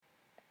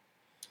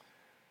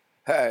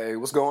Hey,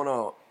 what's going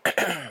on?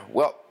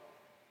 Well,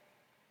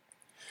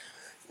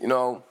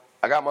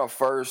 I got my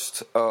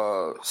first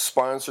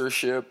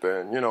sponsorship,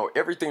 and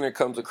everything that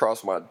comes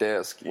across my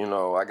desk,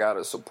 I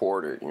gotta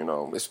support it.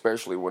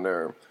 Especially when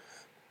they're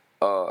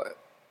uh,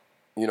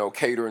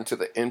 catering to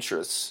the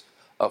interests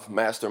of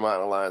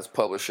Mastermind Alliance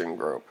Publishing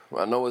Group.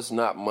 I know it's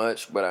not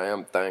much, but I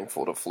am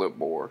thankful to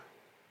Flipboard.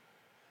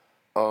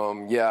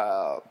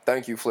 Yeah,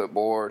 thank you,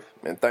 Flipboard,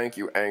 and thank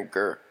you,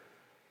 Anchor.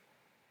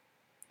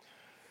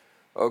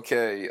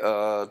 Okay,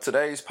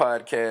 today's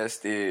podcast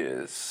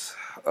is,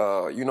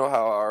 you know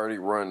how I already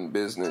run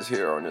business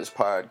here on this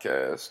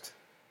podcast.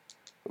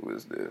 Who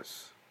is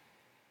this?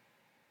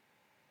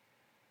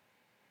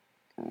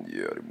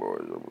 Yeah, the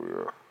boys over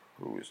here.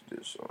 Who is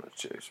this on the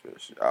text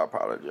message? I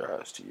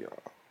apologize to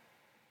y'all.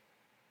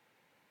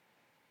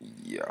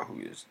 Yeah,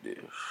 who is this?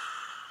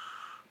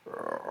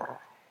 Uh,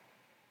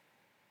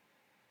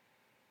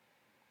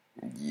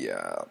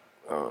 yeah,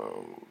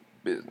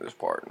 business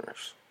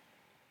partners.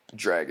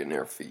 Dragging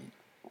their feet.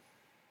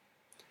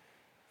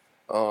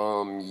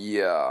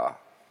 Yeah.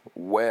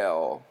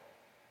 Well,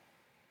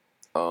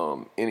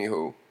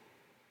 anywho,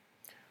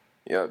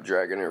 yeah,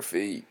 dragging their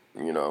feet,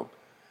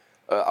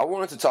 I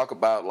wanted to talk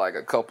about like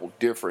a couple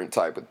different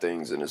type of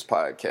things in this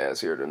podcast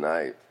here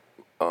tonight.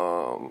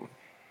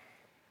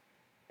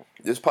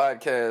 This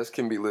podcast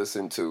can be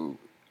listened to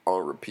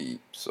on repeat.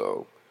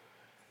 So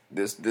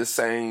this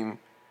same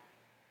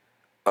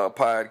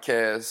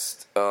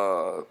podcast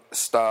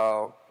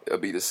style, it'll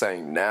be the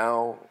same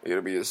now.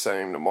 It'll be the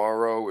same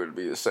tomorrow. It'll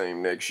be the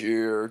same next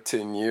year.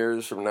 10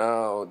 years from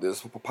now,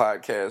 this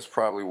podcast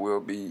probably will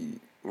be,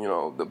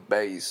 the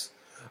base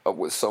of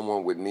what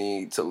someone would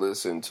need to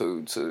listen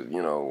to,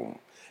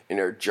 in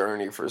their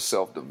journey for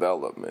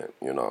self-development,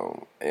 And,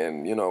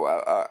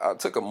 I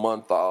took a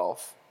month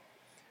off.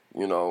 I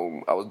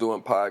was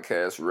doing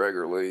podcasts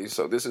regularly.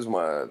 So this is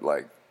my,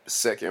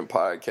 second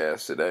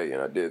podcast today.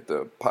 And I did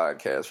the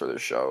podcast for the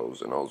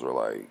shows. And those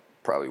were,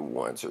 probably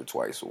once or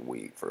twice a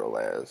week for the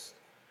last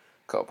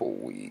couple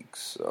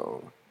weeks.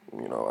 So,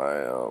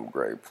 I am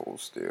grateful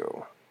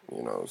still.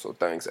 So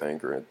thanks,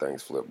 Anchor, and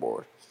thanks,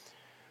 Flipboard.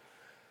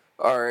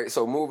 All right,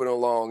 so moving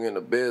along in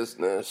the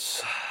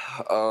business,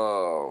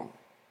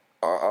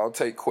 I'll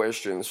take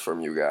questions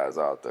from you guys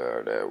out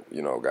there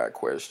that, got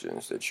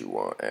questions that you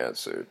want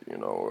answered,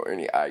 or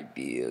any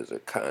ideas or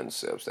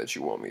concepts that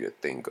you want me to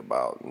think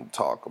about and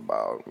talk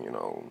about,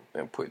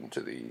 and put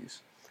into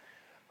these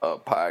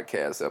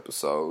podcast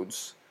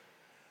episodes.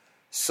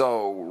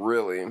 So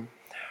really,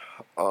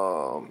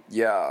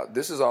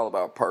 this is all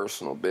about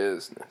personal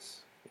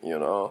business,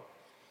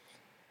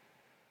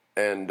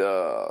 And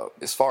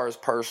as far as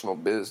personal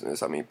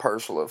business, I mean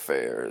personal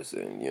affairs,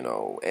 and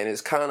and it's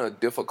kind of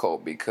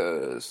difficult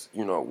because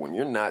when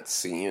you're not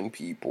seeing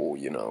people,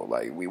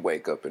 like we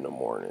wake up in the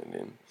morning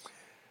and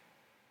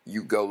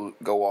you go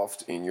off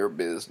in your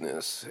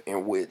business,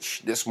 in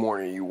which this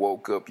morning you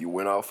woke up, you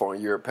went off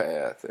on your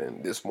path,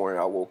 and this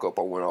morning I woke up,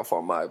 I went off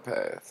on my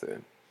path,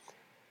 and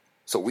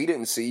so we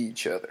didn't see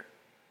each other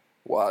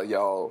while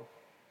y'all.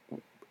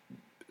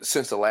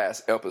 Since the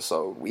last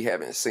episode, we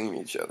haven't seen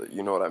each other.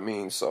 You know what I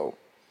mean? So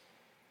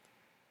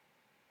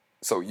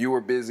you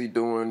were busy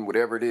doing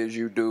whatever it is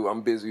you do.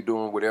 I'm busy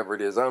doing whatever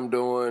it is I'm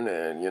doing.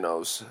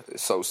 And,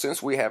 so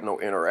since we have no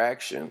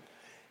interaction,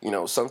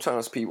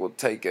 sometimes people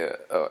take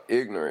a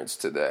ignorance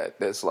to that.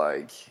 That's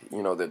like,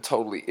 they're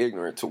totally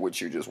ignorant to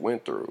what you just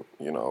went through,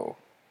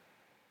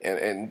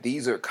 And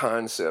these are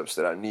concepts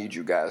that I need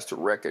you guys to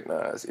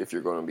recognize if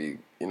you're going to be,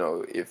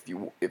 if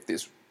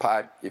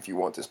you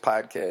want this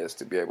podcast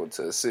to be able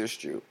to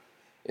assist you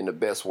in the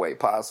best way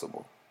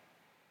possible.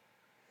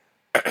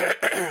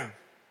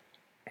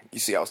 You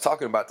see, I was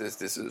talking about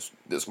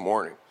this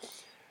morning.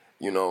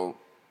 You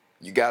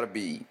got to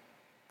be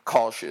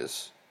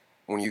cautious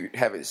when you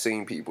haven't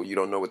seen people. You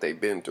don't know what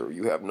they've been through.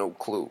 You have no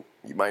clue.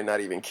 You might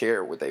not even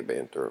care what they've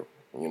been through.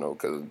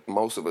 Because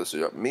most of us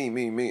are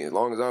me. As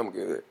long as I'm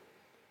good.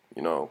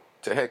 To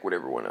heck with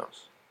everyone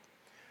else.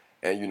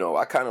 And,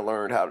 I kind of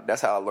learned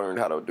that's how I learned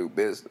how to do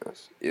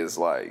business, is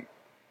like,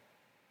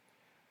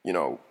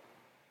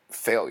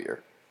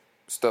 failure,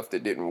 stuff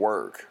that didn't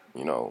work,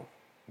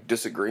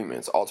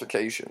 disagreements,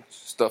 altercations,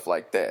 stuff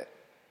like that.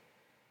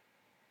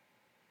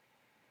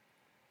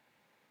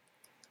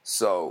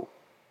 So,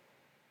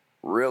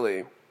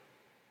 really,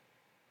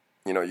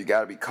 you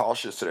got to be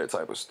cautious to that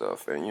type of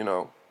stuff.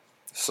 And,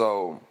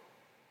 so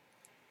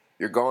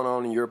you're going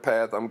on in your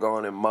path, I'm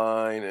going in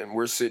mine, and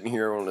we're sitting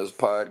here on this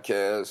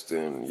podcast,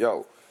 and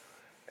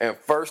and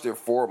first and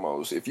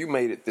foremost, if you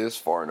made it this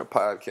far in the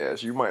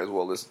podcast, you might as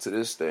well listen to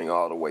this thing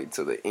all the way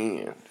to the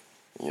end.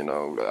 I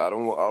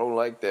don't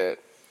like that,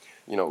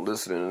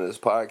 listening to this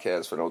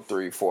podcast for no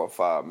 3, 4,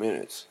 5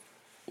 minutes.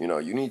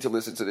 You need to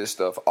listen to this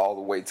stuff all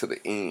the way to the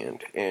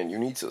end,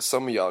 and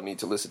some of y'all need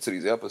to listen to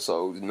these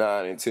episodes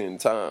 9 and 10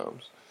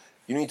 times.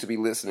 You need to be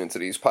listening to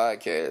these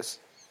podcasts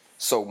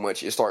so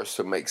much it starts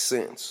to make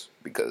sense,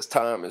 because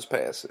time is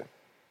passing.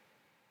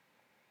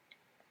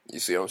 You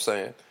see what I'm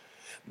saying?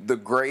 The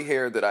gray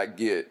hair that I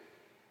get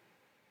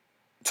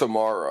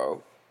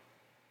tomorrow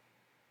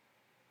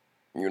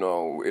You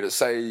know, it'll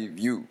save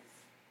you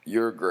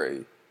your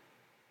grade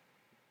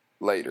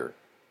later.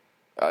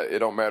 It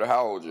don't matter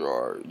how old you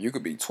are. You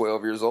could be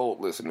 12 years old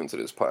listening to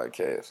this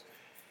podcast.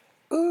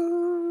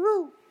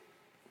 Ooh.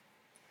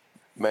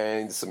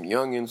 Man, some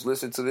youngins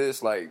listen to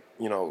this, like,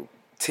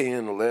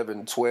 10,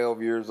 11,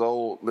 12 years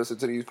old, listen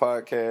to these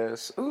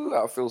podcasts. Ooh,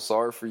 I feel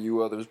sorry for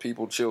you other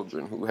people,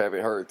 children, who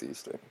haven't heard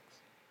these things.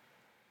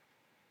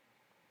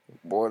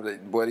 Boy,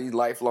 these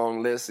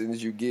lifelong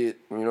lessons you get,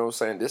 you know what I'm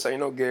saying? This ain't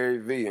no Gary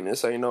Vee, and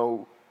this ain't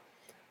no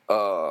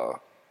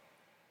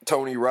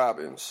Tony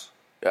Robbins.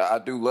 Yeah, I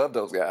do love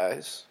those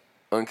guys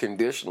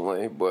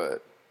unconditionally,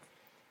 but,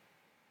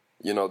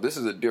 this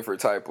is a different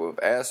type of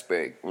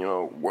aspect.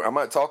 I'm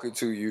not talking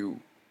to you,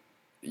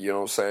 you know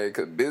what I'm saying,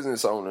 because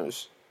business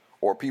owners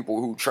or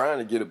people who trying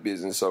to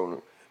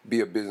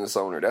be a business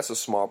owner, that's a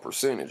small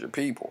percentage of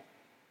people.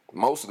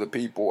 Most of the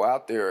people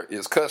out there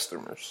is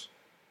customers.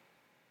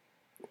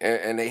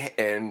 And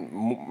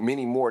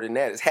many more than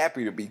that is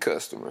happy to be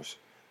customers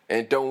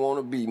and don't want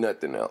to be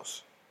nothing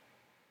else.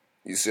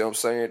 You see what I'm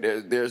saying?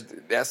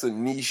 That's a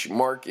niche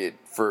market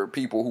for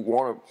people who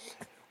want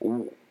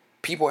to.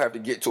 People have to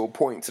get to a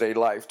point in their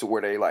life to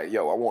where they like,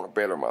 yo, I want to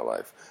better my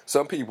life.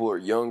 Some people are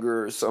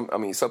younger. Some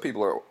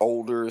people are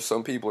older.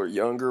 Some people are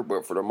younger.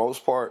 But for the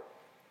most part,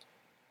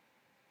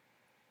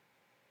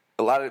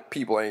 a lot of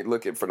people ain't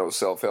looking for no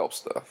self-help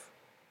stuff.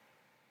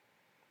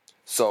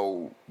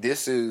 So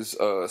this is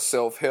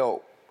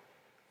self-help,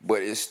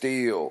 but it's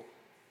still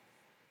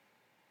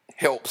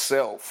help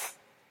self,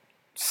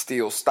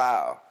 still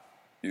style.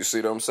 You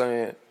see what I'm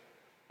saying?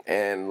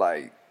 And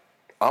like,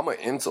 I'm an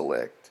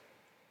intellect.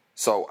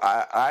 So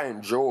I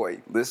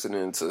enjoy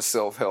listening to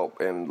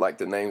self-help and like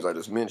the names I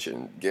just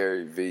mentioned,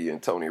 Gary Vee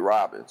and Tony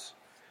Robbins.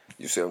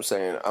 You see what I'm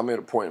saying? I'm at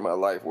a point in my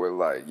life where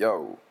like,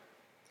 yo,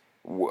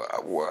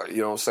 what,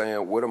 you know what I'm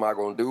saying? What am I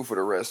going to do for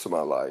the rest of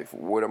my life?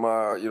 What am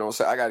I, you know what I'm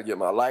saying? I got to get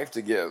my life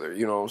together,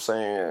 you know what I'm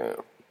saying?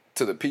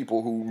 To the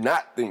people who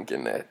not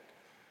thinking that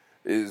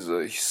is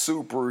a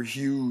super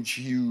huge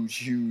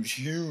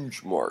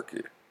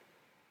market.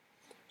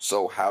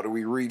 So how do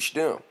we reach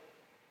them?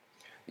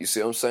 You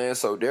see what I'm saying?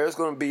 So there's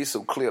going to be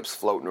some clips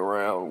floating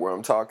around where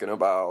I'm talking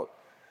about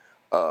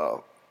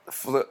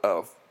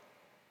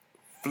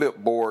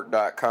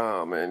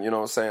Flipboard.com and, you know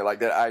what I'm saying, like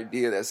that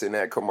idea that's in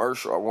that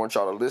commercial. I want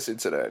y'all to listen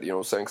to that, you know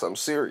what I'm saying, because I'm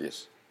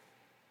serious.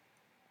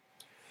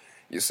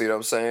 You see what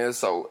I'm saying?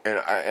 So, and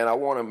I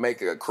want to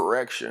make a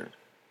correction.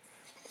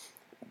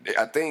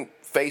 I think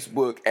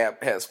Facebook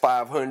app has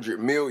 500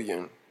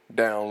 million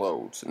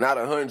downloads, not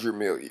 100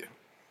 million.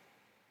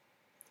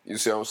 You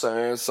see what I'm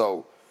saying?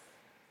 So,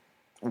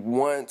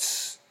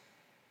 once,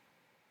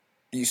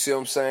 you see what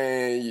I'm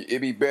saying,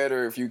 it'd be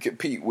better if you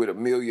compete with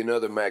 1 million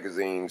other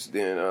magazines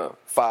than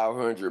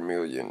 500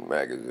 million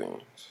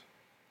magazines.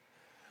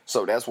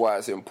 So that's why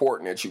it's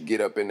important that you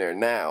get up in there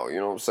now. You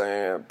know what I'm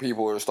saying?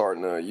 People are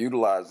starting to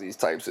utilize these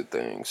types of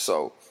things.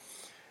 So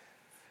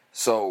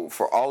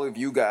for all of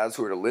you guys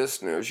who are the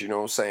listeners, you know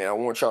what I'm saying, I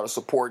want y'all to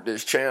support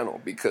this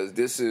channel because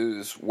this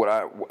is what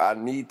I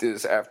need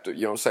this after,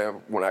 you know what I'm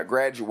saying, when I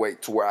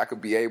graduate to where I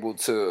could be able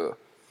to,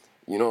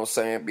 you know what I'm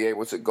saying, be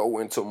able to go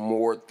into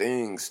more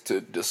things to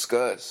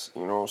discuss,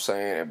 you know what I'm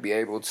saying, and be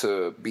able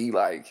to be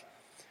like,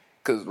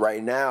 because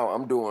right now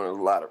I'm doing a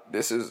lot of,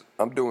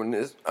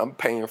 I'm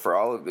paying for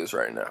all of this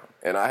right now,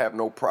 and I have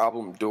no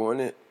problem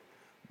doing it,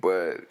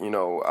 but, you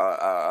know,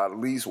 I at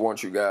least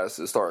want you guys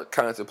to start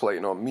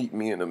contemplating on meet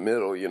me in the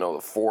middle, you know,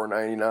 the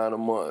 $4.99 a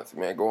month,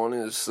 man, go on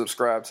and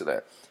subscribe to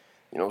that,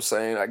 you know what I'm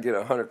saying, I get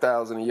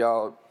 100,000 of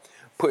y'all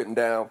putting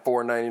down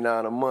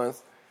 $4.99 a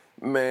month.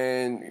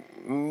 Man,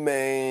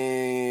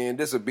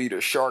 this would be the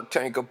Shark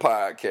Tank of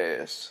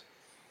podcasts.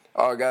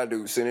 All I gotta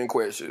do is send in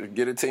questions,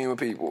 get a team of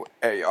people.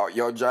 Hey,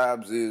 your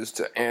jobs is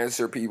to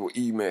answer people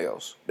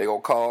emails. They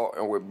gonna call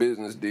and with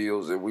business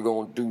deals, and we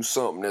gonna do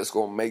something that's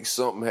gonna make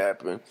something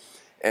happen,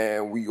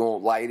 and we gonna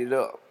light it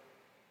up.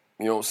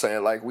 You know what I'm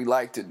saying? Like we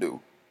like to do.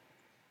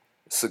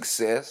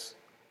 Success,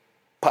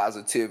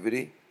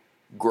 positivity,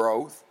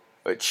 growth,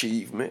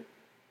 achievement.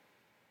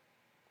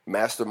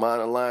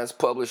 Mastermind Alliance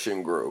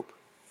Publishing Group.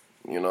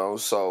 You know,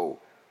 so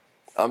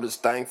I'm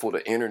just thankful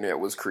the internet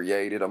was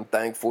created. I'm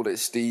thankful that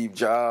Steve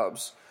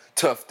Jobs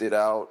toughed it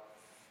out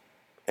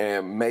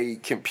and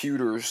made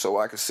computers so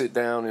I could sit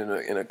down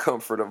in a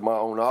comfort of my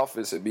own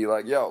office and be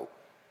like, yo,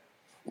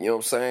 you know what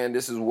I'm saying?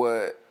 This is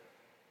what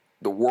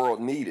the world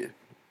needed.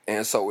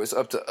 And so it's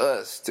up to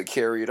us to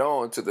carry it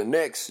on to the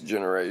next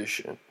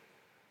generation.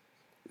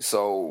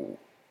 So,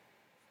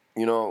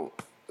 you know,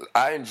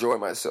 I enjoy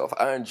myself.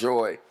 I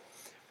enjoy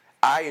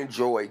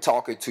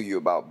talking to you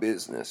about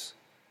business,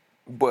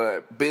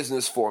 but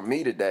business for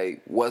me today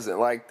wasn't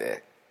like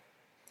that.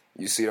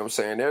 You see what I'm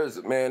saying?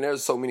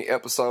 There's so many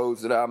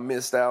episodes that I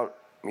missed out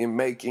in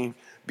making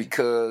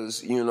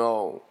because, you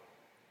know,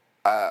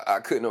 I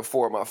couldn't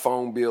afford my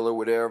phone bill or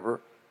whatever.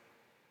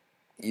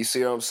 You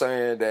see what I'm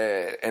saying?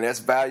 And that's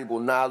valuable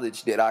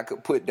knowledge that I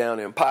could put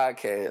down in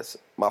podcasts.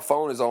 My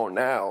phone is on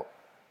now,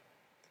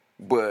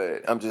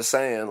 but I'm just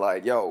saying,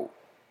 like, yo,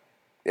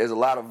 there's a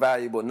lot of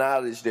valuable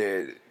knowledge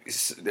that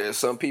there's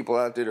some people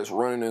out there that's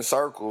running in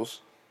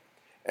circles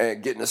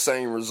and getting the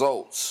same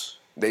results.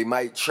 They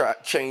might try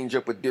change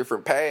up a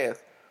different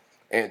path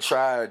and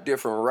try a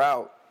different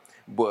route,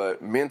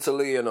 but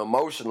mentally and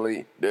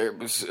emotionally, you know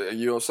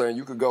what I'm saying,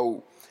 you could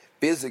go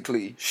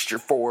physically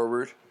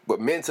forward, but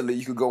mentally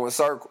you could go in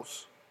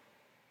circles.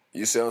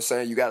 You see what I'm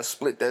saying? You got to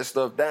split that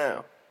stuff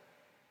down.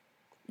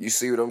 You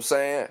see what I'm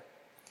saying?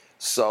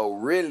 So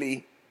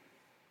really,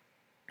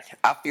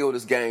 I feel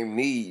this game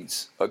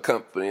needs a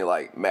company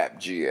like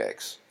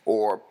MapGX,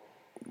 or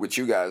what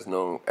you guys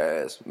know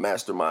as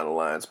Mastermind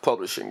Alliance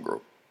Publishing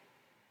Group.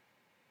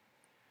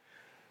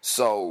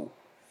 So,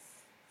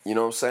 you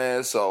know what I'm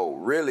saying? So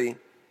really,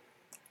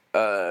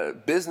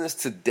 business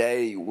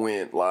today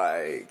went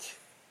like,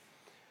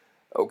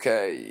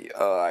 okay,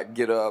 I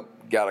get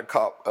up, got a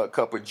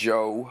cup of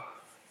Joe,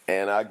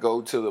 and I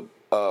go to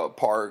the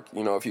park.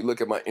 You know, if you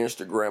look at my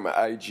Instagram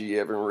and IG,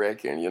 Evan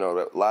Reckon, you know,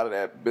 a lot of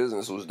that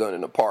business was done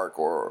in the park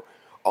or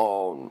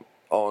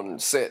on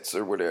sets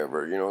or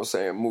whatever, you know what I'm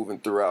saying, moving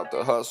throughout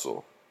the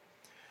hustle.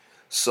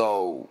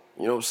 So,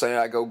 you know what I'm saying,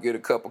 I go get a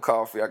cup of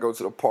coffee, I go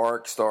to the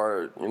park,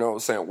 start, you know what I'm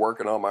saying,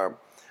 working on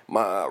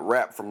my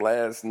rap from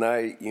last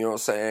night, you know what I'm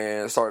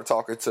saying, started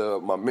talking to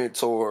my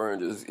mentor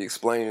and just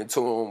explaining to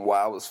him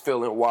why I was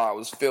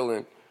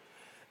feeling,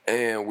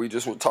 and we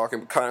just were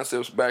talking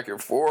concepts back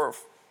and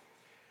forth.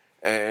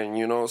 And,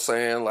 you know what I'm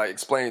saying, like,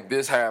 explain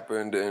this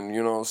happened, and,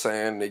 you know what I'm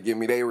saying, they give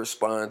me their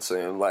response,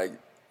 and, like,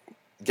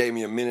 gave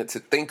me a minute to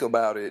think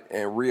about it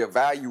and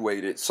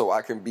reevaluate it so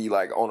I can be,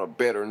 like, on a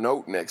better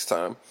note next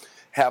time.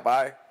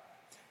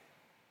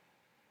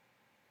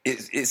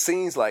 It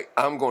seems like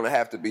I'm going to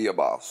have to be a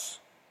boss.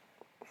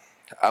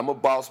 I'm a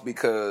boss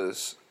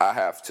because I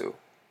have to.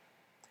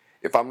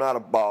 If I'm not a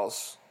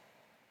boss,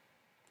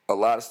 a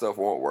lot of stuff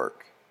won't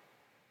work.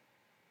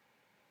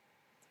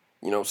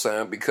 You know what I'm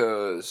saying?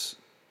 Because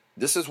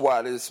this is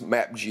why this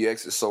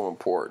MapGX is so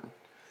important.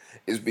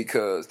 Is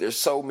because there's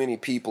so many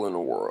people in the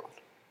world.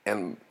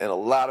 And a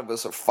lot of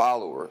us are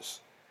followers.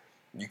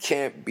 You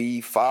can't be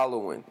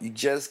following. You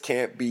just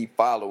can't be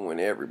following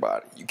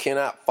everybody. You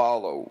cannot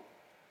follow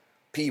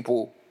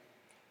people.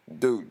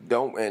 Dude,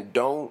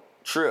 don't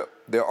trip.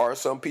 There are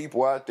some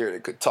people out there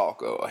that could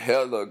talk a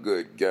hella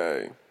good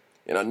game.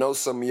 And I know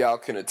some of y'all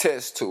can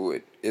attest to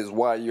it, is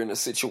why you're in the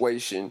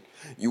situation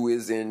you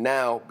is in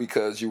now,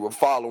 because you were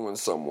following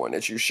someone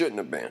that you shouldn't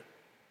have been.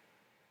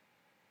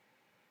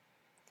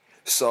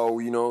 So,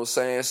 you know what I'm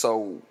saying?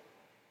 So,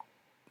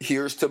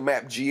 here's to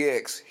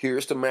MapGX,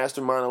 here's to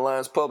Mastermind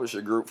Alliance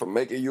Publisher Group for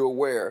making you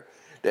aware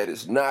that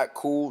it's not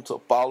cool to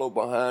follow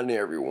behind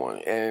everyone.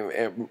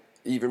 And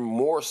even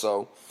more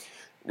so,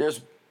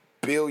 there's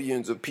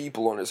billions of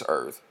people on this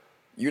earth.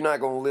 You're not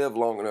going to live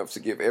long enough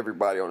to give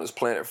everybody on this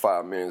planet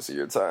 5 minutes of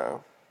your time.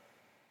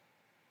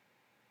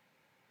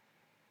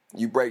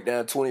 You break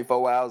down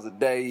 24 hours a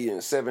day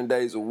and 7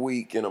 days a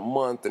week in a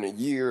month and a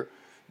year,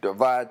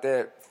 divide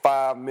that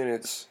 5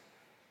 minutes,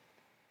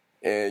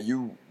 and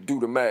you do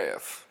the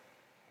math.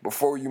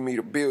 Before you meet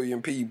a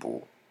billion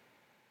people,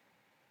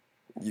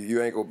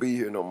 you ain't going to be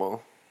here no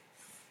more.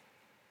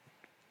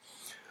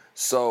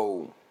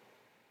 So,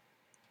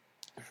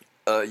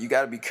 you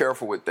got to be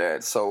careful with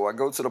that. So I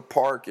go to the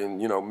park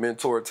and, you know,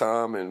 mentor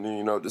time and,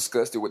 you know,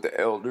 discussed it with the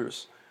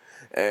elders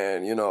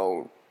and,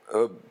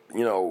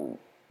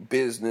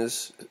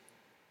 business,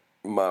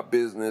 my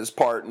business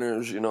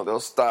partners, you know, they'll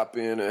stop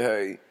in and,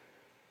 hey,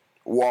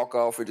 walk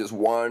off and just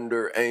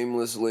wander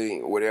aimlessly,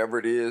 whatever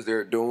it is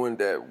they're doing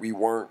that we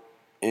weren't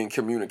in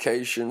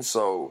communication.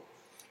 So,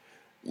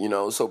 you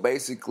know, so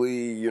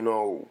basically, you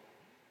know,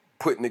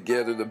 putting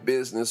together the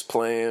business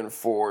plan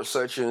for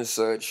such and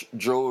such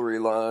jewelry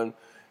line,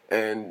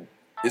 and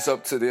it's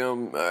up to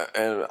them.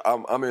 And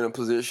I'm in a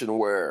position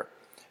where,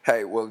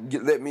 hey, well,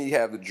 let me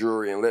have the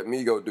jewelry and let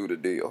me go do the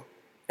deal.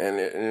 And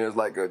there's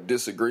like a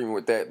disagreement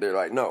with that. They're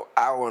like, no,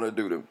 I want to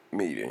do the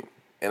meeting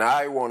and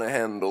I want to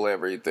handle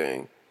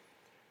everything.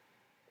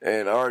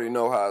 And I already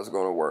know how it's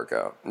going to work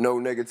out. No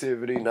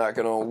negativity,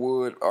 knocking on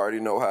wood. I already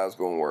know how it's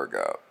going to work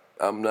out.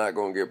 I'm not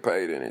going to get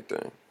paid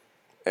anything.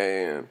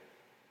 And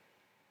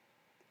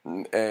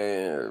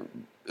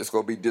it's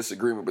going to be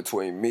disagreement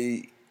between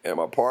me and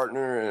my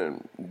partner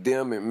and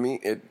them and me,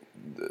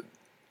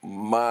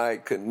 my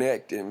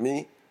connect and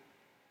me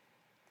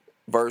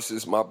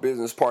versus my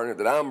business partner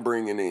that I'm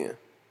bringing in.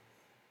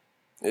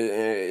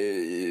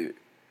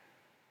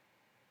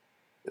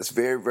 It's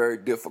very, very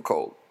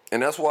difficult.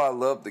 And that's why I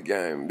love the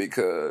game,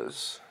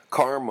 because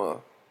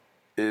karma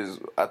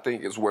I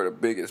think is where the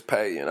biggest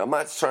pay. And I'm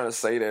not trying to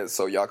say that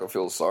so y'all can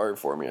feel sorry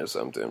for me or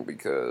something,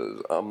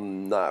 because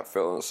I'm not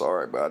feeling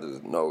sorry, but I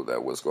just know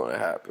that what's going to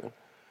happen.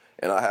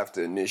 And I have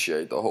to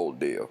initiate the whole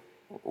deal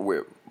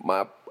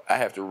I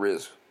have to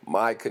risk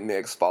my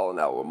connects falling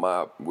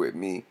out with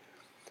me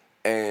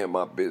and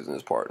my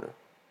business partner.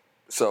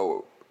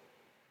 So,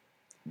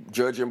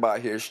 judging by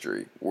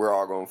history, we're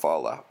all going to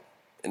fall out.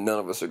 And none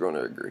of us are going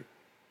to agree.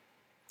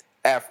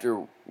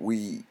 After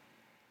we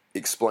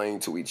explain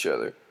to each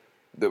other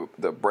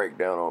the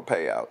breakdown on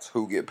payouts,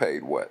 who get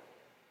paid what.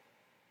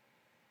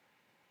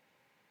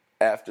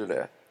 after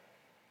that.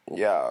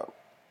 Yeah,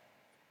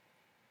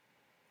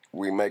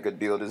 we make a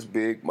deal this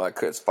big, my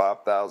cut's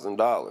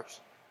 $5,000.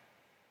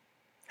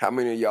 How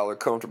many of y'all are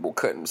comfortable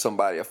cutting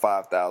somebody a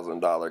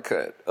 $5,000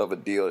 cut of a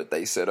deal that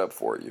they set up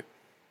for you?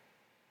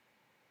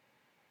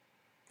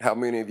 How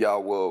many of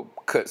y'all will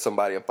cut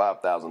somebody a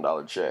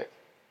 $5,000 check?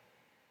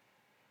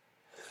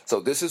 So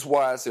this is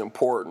why it's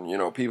important. You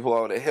know, people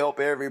ought to help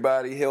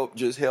everybody, help,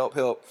 give.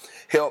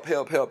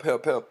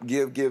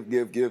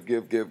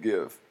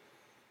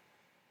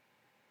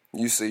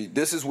 You see,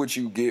 this is what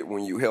you get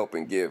when you help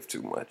and give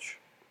too much.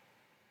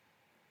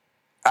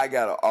 I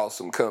got an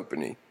awesome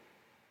company,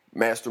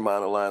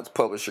 Mastermind Alliance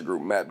Publisher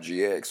Group,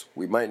 MapGX.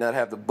 We might not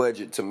have the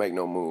budget to make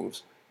no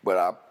moves,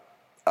 but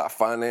I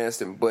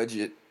financed and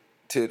budgeted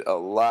a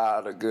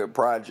lot of good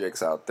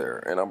projects out there.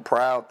 And I'm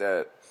proud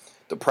that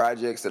the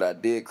projects that I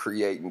did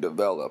create and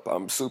develop,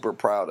 I'm super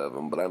proud of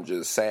them, but I'm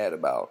just sad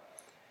about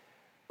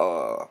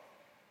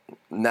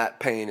not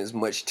paying as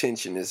much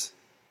attention as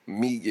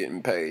me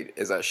getting paid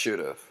as I should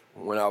have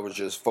when I was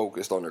just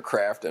focused on the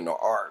craft and the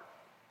art.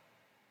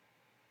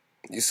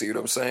 You see what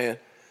I'm saying?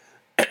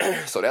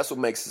 So that's what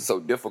makes it so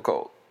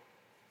difficult.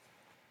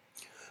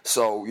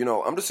 So, you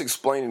know, I'm just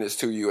explaining this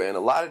to you, and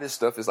a lot of this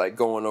stuff is like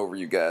going over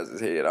you guys'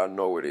 head. I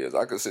know it is.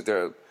 I could sit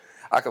there,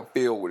 I can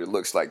feel what it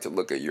looks like to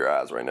look at your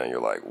eyes right now.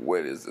 You're like,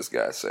 what is this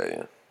guy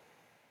saying?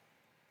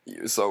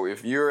 So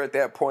if you're at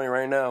that point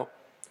right now,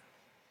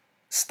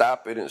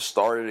 stop it and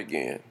start it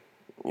again.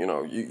 You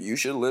know, you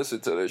should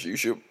listen to this. You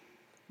should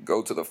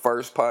go to the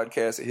first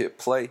podcast and hit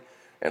play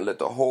and let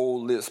the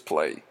whole list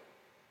play.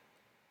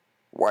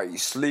 While you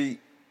sleep,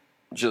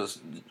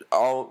 just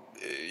all,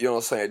 you know what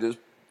I'm saying, just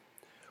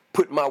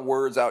put my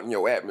words out in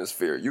your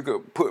atmosphere. You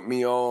could put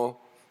me on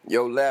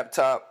your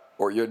laptop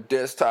or your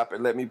desktop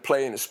and let me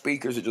play in the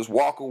speakers and just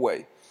walk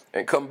away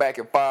and come back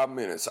in 5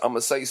 minutes. I'm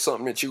going to say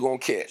something that you're going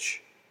to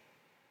catch.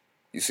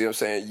 You see what I'm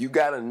saying? You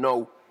got to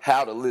know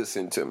how to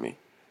listen to me.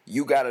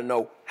 You got to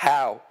know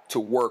how to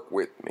work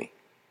with me.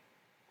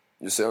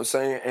 You see what I'm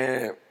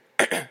saying?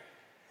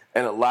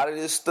 And a lot of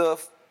this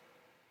stuff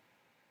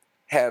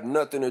have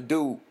nothing to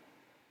do with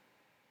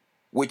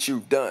what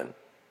you've done.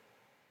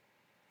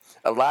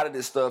 A lot of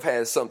this stuff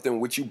has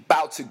something what you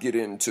about to get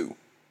into.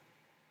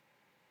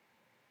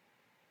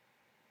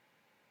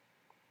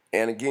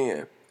 And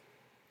again,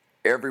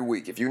 every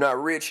week, if you're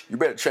not rich, you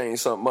better change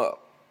something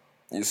up.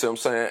 You see what I'm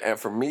saying? And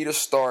for me to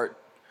start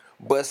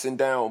busting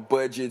down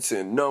budgets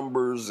and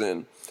numbers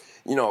and,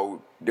 you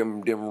know,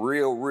 them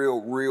real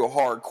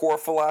hardcore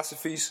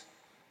philosophies,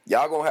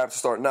 y'all gonna have to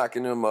start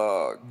knocking them,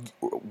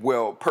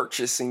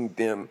 purchasing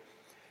them.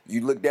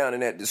 You look down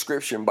in that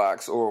description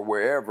box or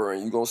wherever,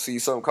 and you're going to see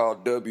something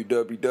called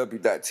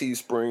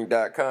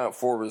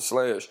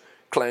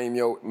www.teespring.com/claim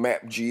your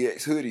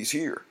MapGX hoodies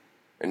here.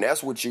 And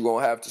that's what you're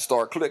going to have to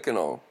start clicking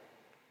on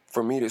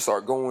for me to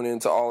start going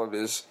into all of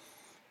this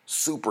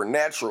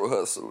supernatural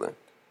hustling.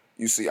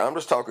 You see, I'm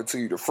just talking to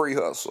you the free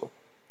hustle.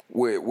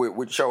 With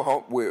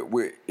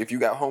if you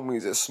got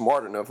homies that's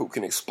smart enough who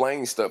can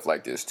explain stuff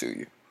like this to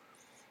you.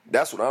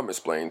 That's what I'm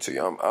explaining to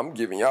you. I'm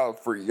giving y'all a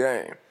free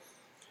game.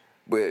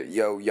 But,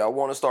 y'all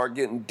want to start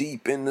getting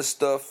deep in this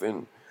stuff.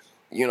 And,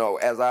 you know,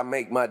 as I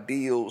make my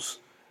deals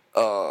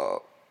and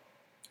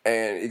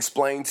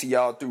explain to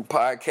y'all through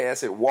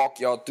podcasts and walk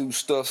y'all through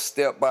stuff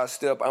step by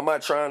step, I'm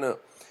not trying to,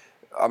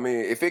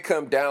 if it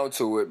come down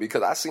to it,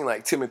 because I seen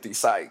like Timothy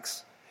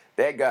Sykes.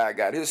 That guy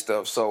got his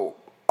stuff so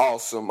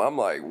awesome. I'm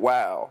like,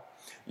 wow.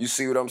 You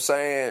see what I'm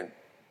saying?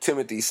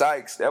 Timothy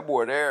Sykes, that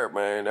boy there,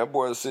 man. That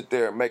boy will sit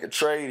there and make a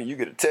trade, and you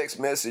get a text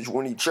message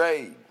when he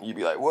trade. You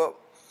be like, well,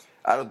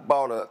 I just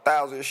bought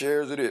 1,000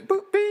 shares of it.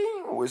 Boop,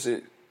 bing. Was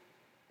it?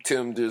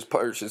 Tim just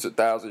purchased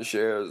 1,000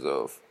 shares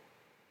of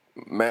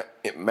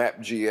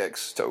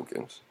MapGX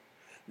tokens.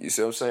 You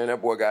see what I'm saying?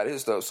 That boy got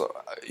his stuff. So,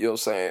 you know what I'm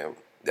saying?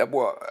 That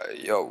boy,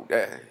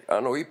 I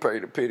know he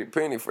paid a pretty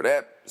penny for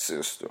that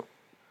system.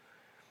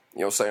 You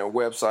know what I'm saying?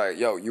 Website,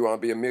 you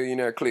want to be a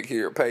millionaire? Click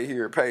here, pay,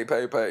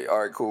 pay. All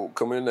right, cool.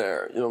 Come in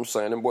there. You know what I'm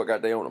saying? Them boy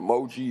got their own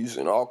emojis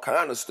and all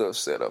kind of stuff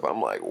set up.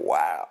 I'm like,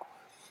 wow.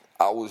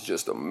 I was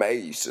just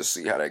amazed to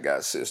see how that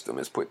guy's system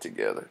is put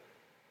together.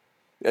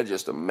 That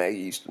just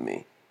amazed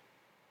me.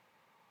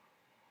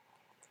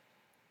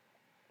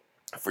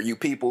 For you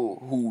people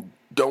who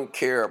don't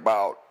care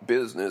about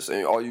business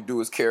and all you do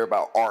is care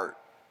about art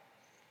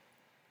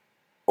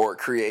or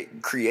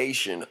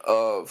creation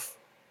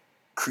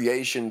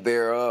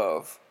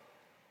thereof,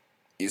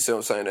 you see what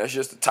I'm saying? That's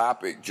just a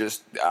topic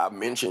just I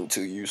mentioned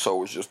to you,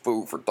 so it's just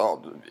food for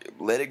thought.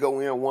 Let it go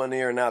in one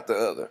ear and out the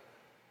other.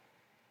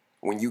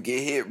 When you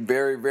get hit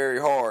very, very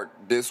hard,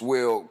 these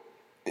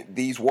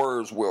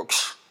words will,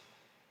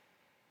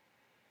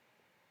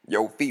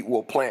 your feet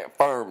will plant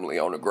firmly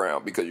on the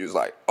ground because you're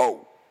like,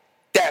 oh,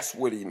 that's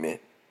what he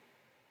meant.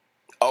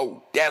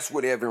 Oh, that's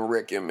what Evan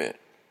Reckon meant.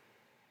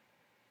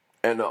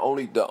 And the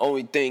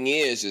only thing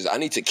is I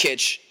need to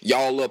catch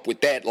y'all up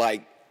with that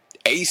like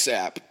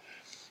ASAP.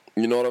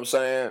 You know what I'm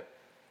saying?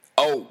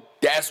 Oh,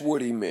 that's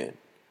what he meant.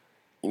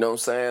 You know what I'm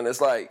saying? It's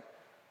like,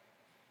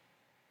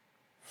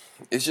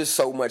 it's just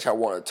so much I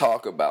want to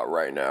talk about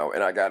right now,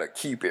 and I got to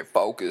keep it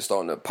focused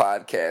on the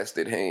podcast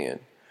at hand.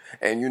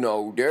 And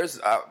there's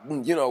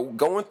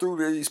going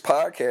through these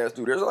podcasts,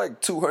 dude. There's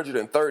like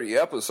 230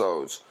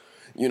 episodes.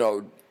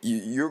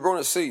 You're going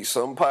to see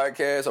some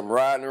podcasts I'm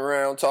riding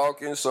around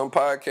talking. Some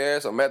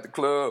podcasts I'm at the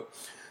club.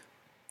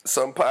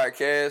 Some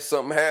podcasts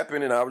something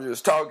happened and I was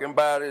just talking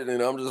about it,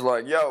 and I'm just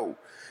like, yo,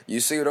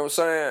 you see what I'm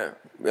saying?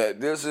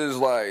 This is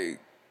like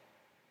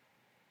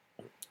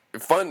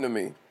fun to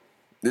me.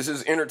 This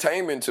is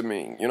entertainment to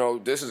me.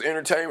 This is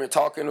entertainment,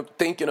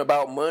 thinking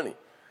about money.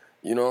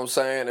 You know what I'm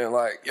saying? And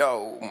like,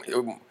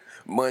 yo,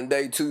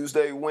 Monday,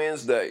 Tuesday,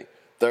 Wednesday,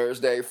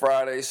 Thursday,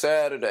 Friday,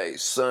 Saturday,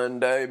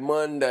 Sunday,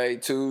 Monday,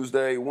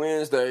 Tuesday,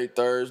 Wednesday,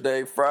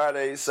 Thursday,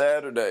 Friday,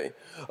 Saturday,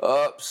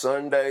 up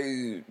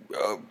Sunday,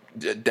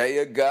 Day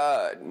of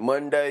God,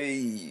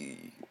 Monday,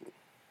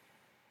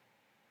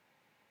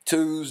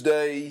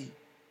 Tuesday,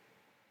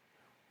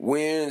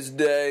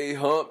 Wednesday,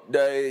 hump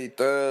day,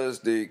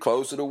 Thursday,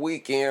 close to the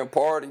weekend,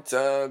 party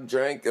time,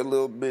 drink a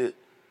little bit,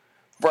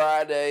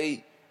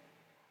 Friday,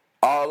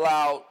 all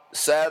out,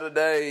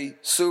 Saturday,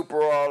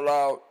 super all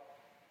out.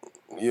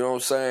 You know what I'm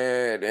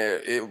saying?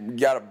 You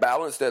got to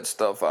balance that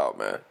stuff out,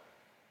 man.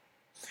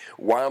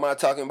 Why am I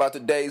talking about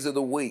the days of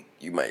the week,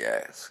 you may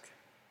ask?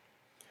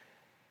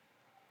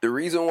 The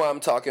reason why I'm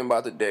talking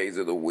about the days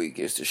of the week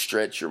is to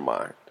stretch your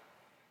mind.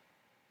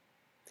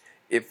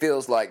 It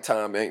feels like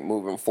time ain't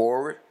moving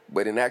forward,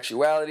 but in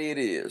actuality it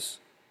is.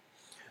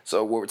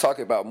 So we're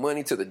talking about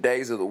money to the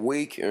days of the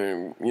week,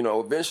 and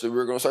eventually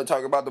we're going to start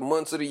talking about the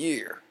months of the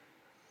year.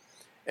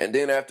 And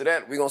then after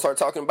that, we're going to start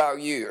talking about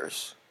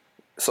years.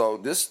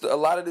 So a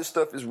lot of this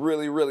stuff is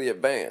really, really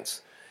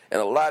advanced. And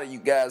a lot of you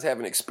guys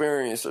haven't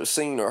experienced or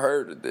seen or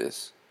heard of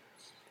this.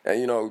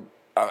 And,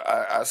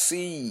 I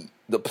see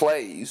the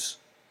plays,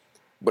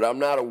 but I'm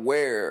not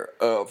aware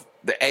of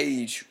the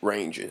age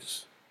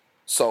ranges.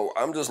 So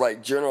I'm just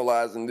like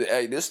generalizing,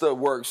 hey, this stuff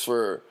works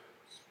for,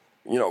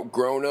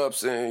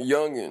 grown-ups and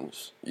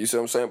youngins. You see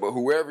what I'm saying? But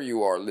whoever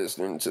you are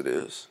listening to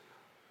this,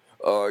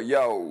 you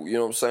know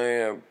what I'm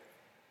saying?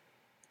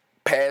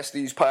 Pass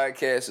these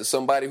podcasts to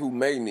somebody who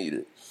may need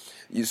it.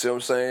 You see what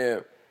I'm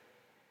saying?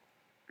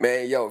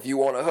 Man, yo, if you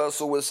want to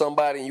hustle with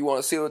somebody and you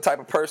want to see what type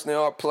of person they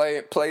are,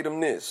 play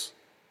them this.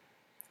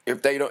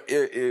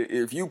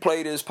 If you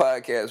play this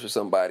podcast for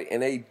somebody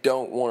and they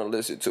don't want to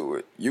listen to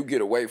it, you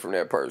get away from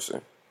that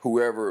person.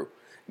 Whoever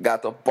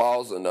got the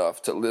balls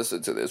enough to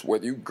listen to this,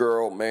 whether you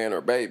girl, man,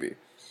 or baby.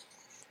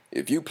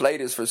 If you play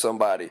this for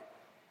somebody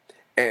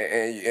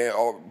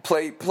or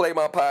play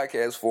my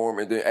podcast for them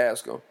and then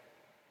ask them,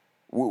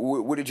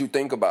 what did you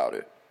think about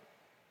it?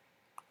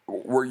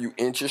 Were you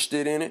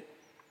interested in it?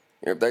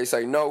 If they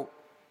say no,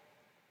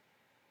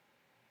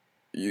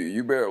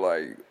 you better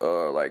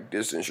like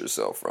distance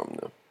yourself from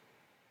them,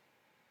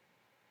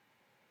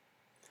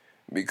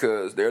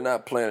 because they're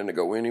not planning to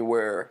go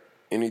anywhere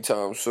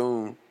anytime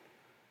soon,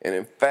 and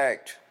in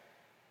fact,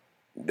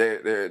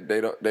 they're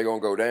gonna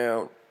go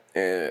down,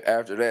 and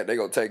after that they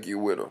gonna take you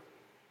with them.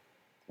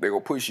 They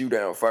gonna push you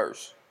down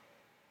first,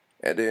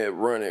 and then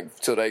run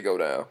until they go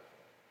down.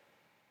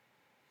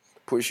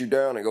 Push you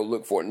down and go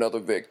look for another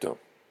victim.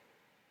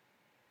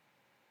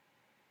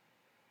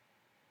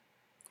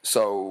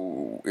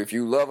 So if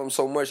you love them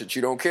so much that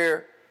you don't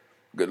care,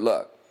 good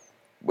luck.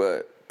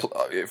 But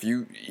if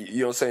you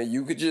know what I'm saying,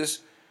 you could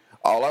just,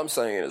 all I'm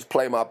saying is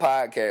play my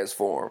podcast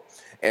for them.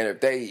 And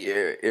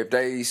if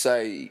they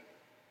say,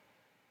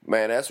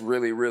 man, that's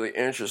really, really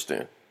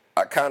interesting,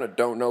 I kind of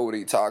don't know what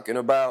he's talking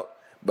about,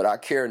 but I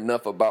care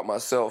enough about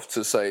myself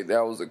to say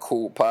that was a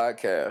cool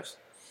podcast.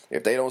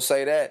 If they don't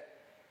say that,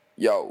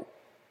 yo,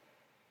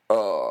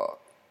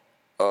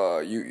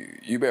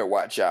 you better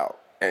watch out,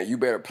 and you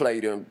better play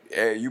them.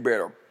 You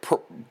better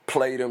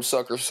play them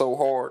suckers so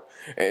hard,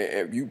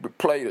 and you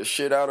play the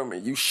shit out of them,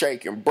 and you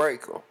shake and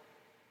break them.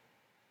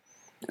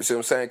 You see what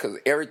I'm saying? Because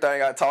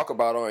everything I talk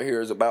about on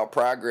here is about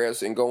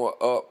progress and going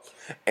up.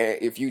 And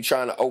if you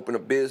trying to open a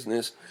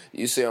business,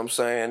 you see what I'm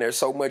saying? There's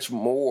so much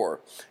more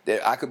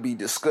that I could be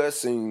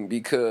discussing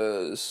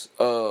because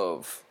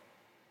of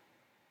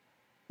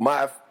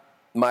my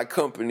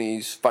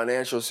company's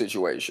financial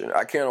situation.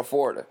 I can't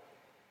afford it.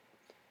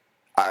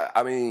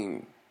 I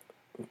mean,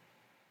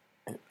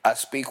 I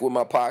speak with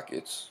my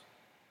pockets,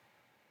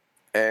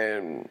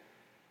 and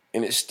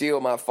it's still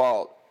my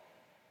fault.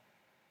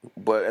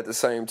 But at the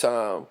same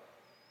time,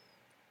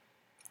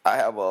 I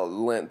have a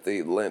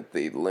lengthy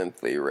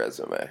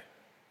resume.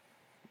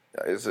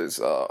 It's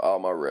all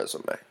my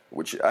resume,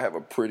 which I have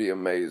a pretty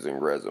amazing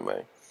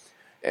resume.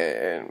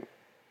 And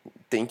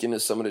thinking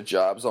of some of the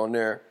jobs on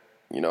there,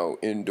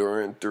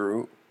 enduring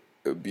through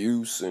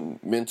abuse and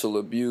mental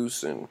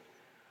abuse and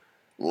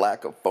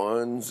lack of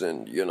funds,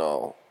 and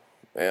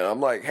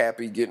I'm like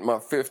happy getting my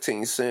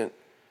 15-cent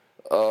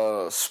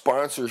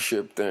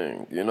sponsorship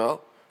thing,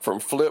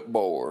 from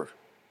Flipboard.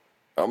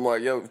 I'm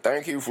like, yo,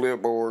 thank you,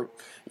 Flipboard.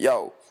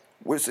 Yo,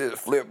 what's this,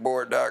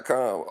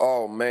 Flipboard.com?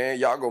 Oh, man,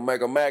 y'all gonna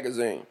make a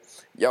magazine.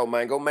 Yo,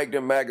 man, go make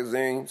them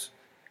magazines.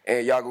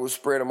 and y'all go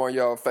spread them on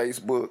y'all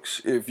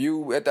Facebooks. If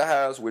you at the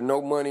house with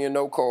no money and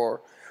no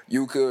car,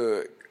 you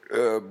could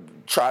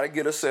try to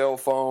get a cell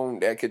phone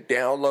that could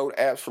download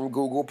apps from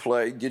Google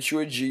Play, get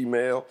you a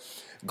Gmail,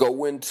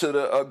 go into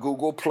the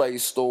Google Play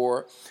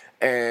Store,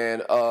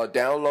 and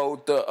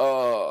download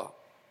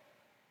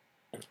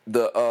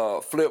the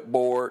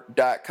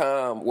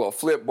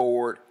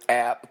Flipboard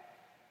app,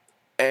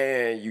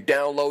 and you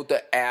download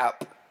the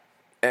app,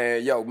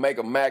 and make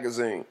a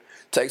magazine.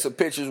 Take some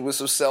pictures with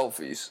some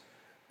selfies.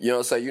 You know what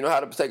I'm saying? You know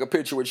how to take a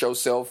picture with your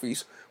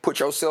selfies. Put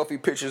your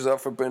selfie pictures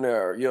up in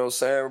there. You know what I'm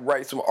saying?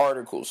 Write some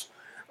articles.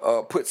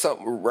 Write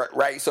something.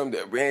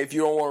 Man, if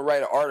you don't want to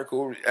write an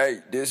article,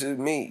 hey, this is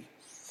me.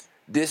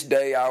 This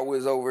day I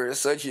was over at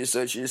such and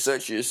such and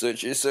such and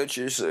such and such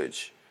and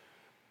such.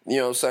 You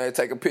know what I'm saying?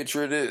 Take a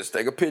picture of this.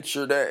 Take a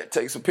picture of that.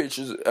 Take some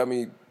pictures.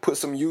 Put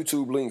some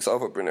YouTube links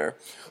up in there.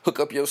 Hook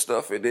up your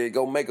stuff and then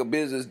go make a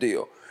business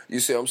deal. You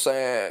see what I'm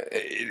saying?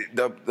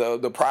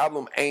 The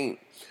problem ain't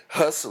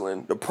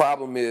hustling. The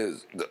problem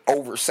is the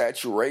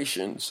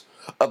oversaturations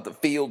of the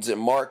fields and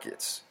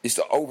markets. It's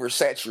the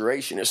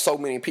oversaturation. There's so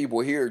many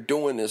people here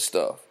doing this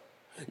stuff.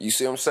 You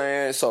see what I'm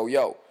saying? So,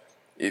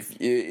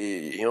 if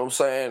you know what I'm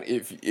saying?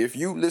 If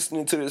you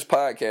listening to this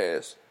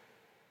podcast,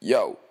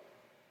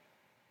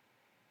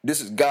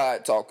 this is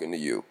God talking to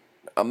you.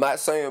 I'm not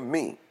saying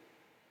me.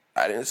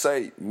 I didn't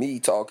say me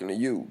talking to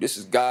you. This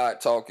is God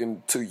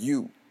talking to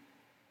you.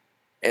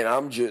 And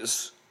I'm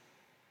just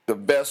the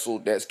vessel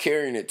that's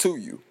carrying it to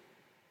you.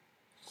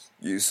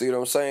 You see what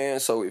I'm saying?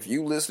 So if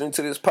you listening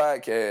to this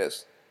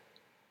podcast,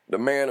 the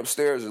man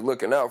upstairs is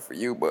looking out for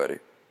you, buddy.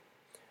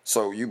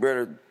 So you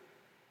better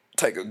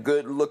take a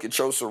good look at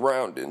your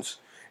surroundings,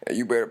 and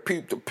you better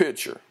peep the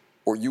picture,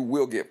 or you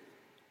will get,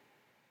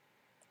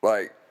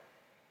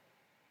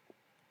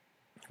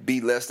 be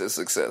less than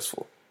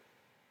successful.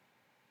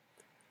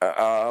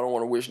 I don't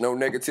want to wish no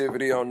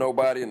negativity on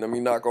nobody, and let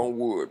me knock on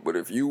wood. But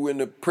if you in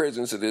the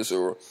presence of this,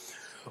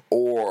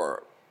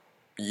 or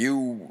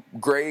you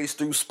grazed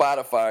through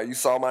Spotify, you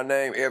saw my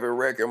name, Evan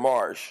Record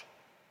Marsh.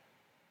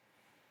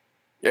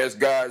 That's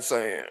God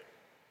saying,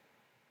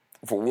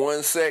 for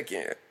 1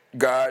 second,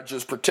 God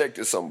just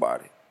protected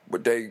somebody,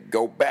 but they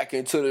go back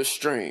into the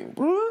stream.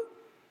 All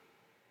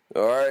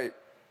right,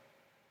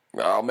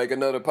 I'll make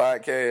another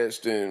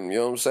podcast, and you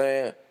know what I'm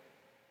saying.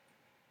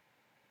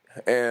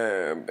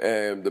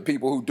 And the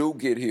people who do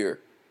get here,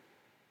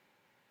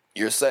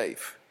 you're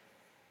safe.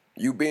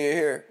 You being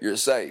here, you're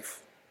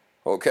safe.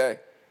 Okay?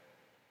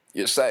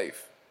 You're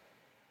safe.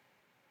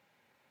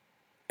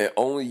 And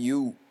only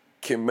you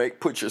can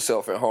put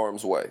yourself in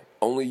harm's way.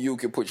 Only you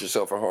can put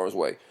yourself in harm's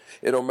way.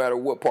 It don't matter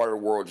what part of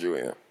the world you're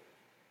in.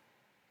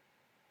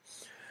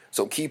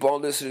 So keep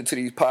on listening to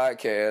these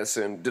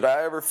podcasts. And did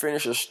I ever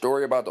finish a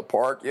story about the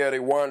park? Yeah, they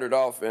wandered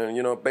off,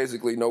 and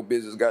basically no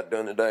business got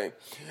done today.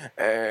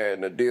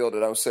 And the deal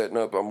that I'm setting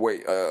up, I'm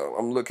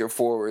looking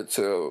forward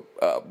to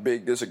a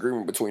big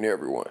disagreement between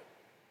everyone,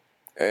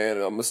 and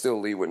I'm gonna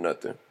still leave with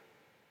nothing.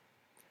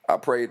 I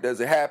pray it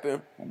doesn't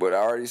happen, but I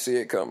already see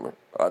it coming.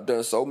 I've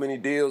done so many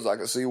deals, I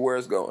can see where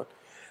it's going.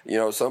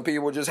 Some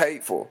people are just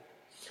hateful.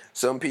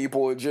 Some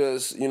people are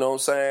just,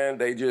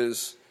 they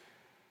just.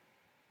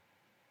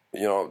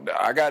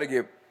 I gotta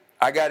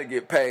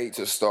get paid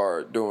to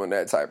start doing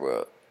that type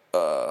of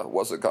I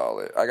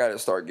gotta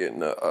start getting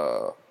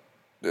the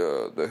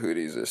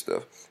hoodies and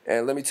stuff.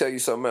 And let me tell you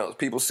something else.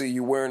 People see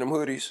you wearing them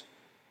hoodies.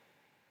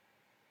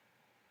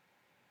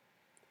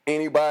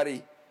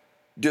 Anybody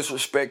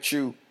disrespect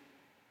you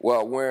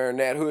while wearing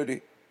that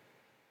hoodie,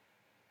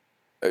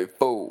 they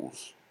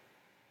fools.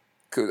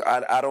 'Cause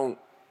I don't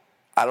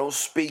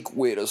speak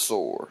with a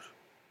sword.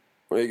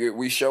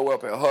 We show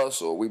up and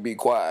hustle. We be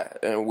quiet,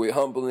 and we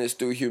humbleness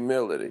through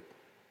humility.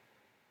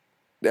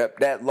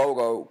 That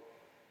logo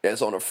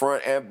that's on the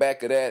front and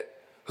back of that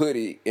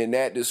hoodie in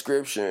that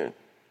description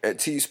at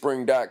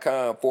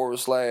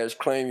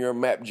teespring.com/claim your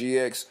map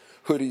GX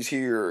hoodies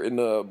here in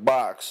the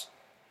box.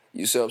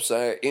 You see what I'm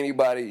saying?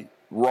 Anybody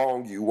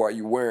wrong you while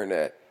you wearing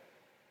that,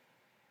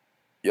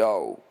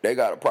 they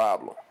got a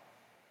problem.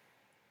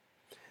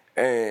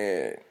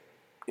 And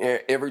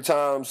every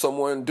time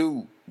someone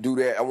do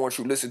that, I want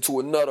you to listen to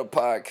another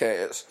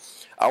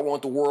podcast. I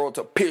want the world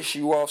to piss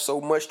you off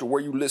so much to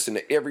where you listen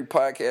to every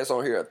podcast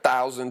on here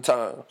 1,000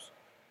 times.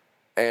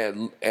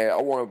 And I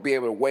want to be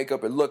able to wake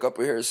up and look up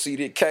in here and see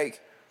the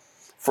cake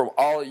from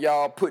all of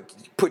y'all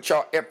put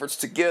y'all efforts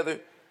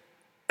together.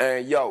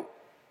 And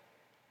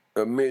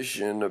the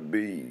mission to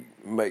be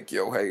make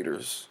your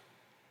haters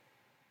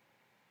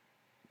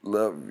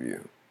love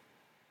you.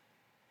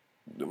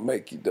 To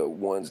make you the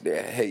ones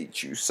that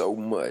hate you so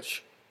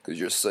much because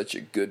you're such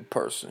a good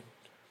person.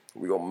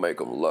 We're going to make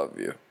them love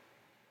you,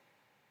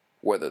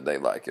 whether they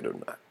like it or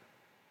not.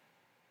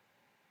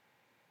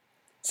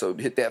 So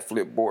hit that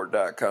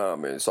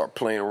flipboard.com and start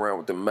playing around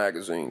with the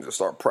magazines and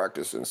start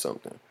practicing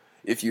something.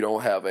 If you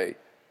don't have a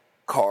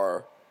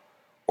car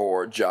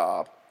or a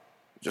job,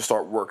 just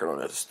start working on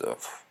that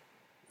stuff.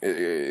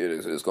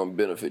 It's going to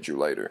benefit you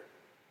later.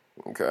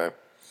 Okay?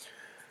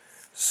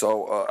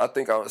 So I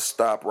think I'll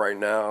stop right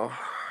now.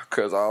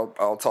 because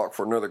I'll talk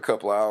for another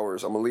couple of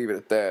hours. I'm gonna leave it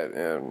at that.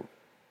 And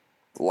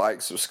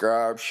like,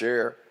 subscribe,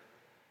 share,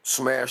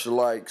 smash the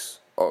likes.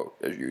 Oh,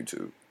 there's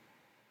YouTube.